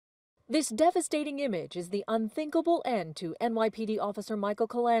This devastating image is the unthinkable end to NYPD officer Michael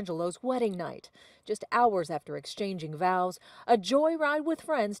Colangelo's wedding night. Just hours after exchanging vows, a joyride with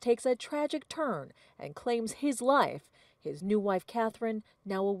friends takes a tragic turn and claims his life. His new wife, Catherine,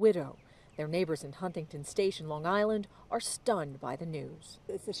 now a widow. Their neighbors in Huntington Station, Long Island, are stunned by the news.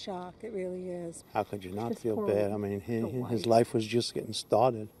 It's a shock, it really is. How could you not feel bad? I mean, his life was just getting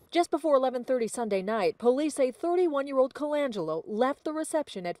started. Just before 11:30 Sunday night, police say 31-year-old Colangelo left the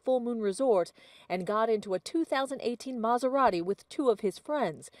reception at Full Moon Resort and got into a 2018 Maserati with two of his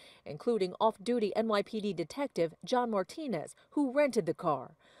friends, including off-duty NYPD detective John Martinez, who rented the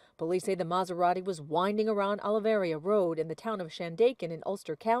car. Police say the Maserati was winding around Oliveria Road in the town of Shandaken in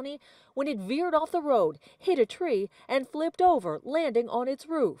Ulster County when it veered off the road, hit a tree, and flipped over, landing on its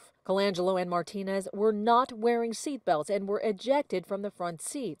roof. Colangelo and Martinez were not wearing seatbelts and were ejected from the front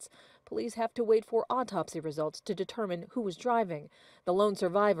seats. Police have to wait for autopsy results to determine who was driving. The lone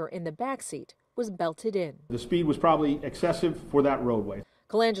survivor in the back seat was belted in. The speed was probably excessive for that roadway.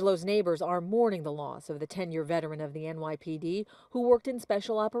 Colangelo's neighbors are mourning the loss of the 10-year veteran of the NYPD who worked in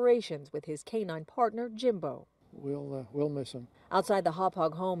special operations with his canine partner, Jimbo. We'll miss him. Outside the Hop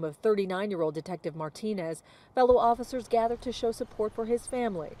Hog home of 39-year-old Detective Martinez, fellow officers gathered to show support for his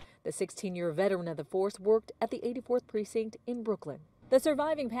family. The 16-year veteran of the force worked at the 84th Precinct in Brooklyn. The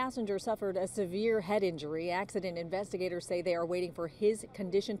surviving passenger suffered a severe head injury. Accident investigators say they are waiting for his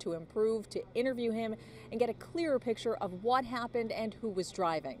condition to improve to interview him and get a clearer picture of what happened and who was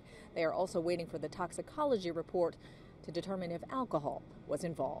driving. They are also waiting for the toxicology report to determine if alcohol was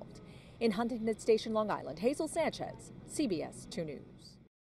involved. In Huntington Station, Long Island, Hazel, Sanchez, CBS 2 News.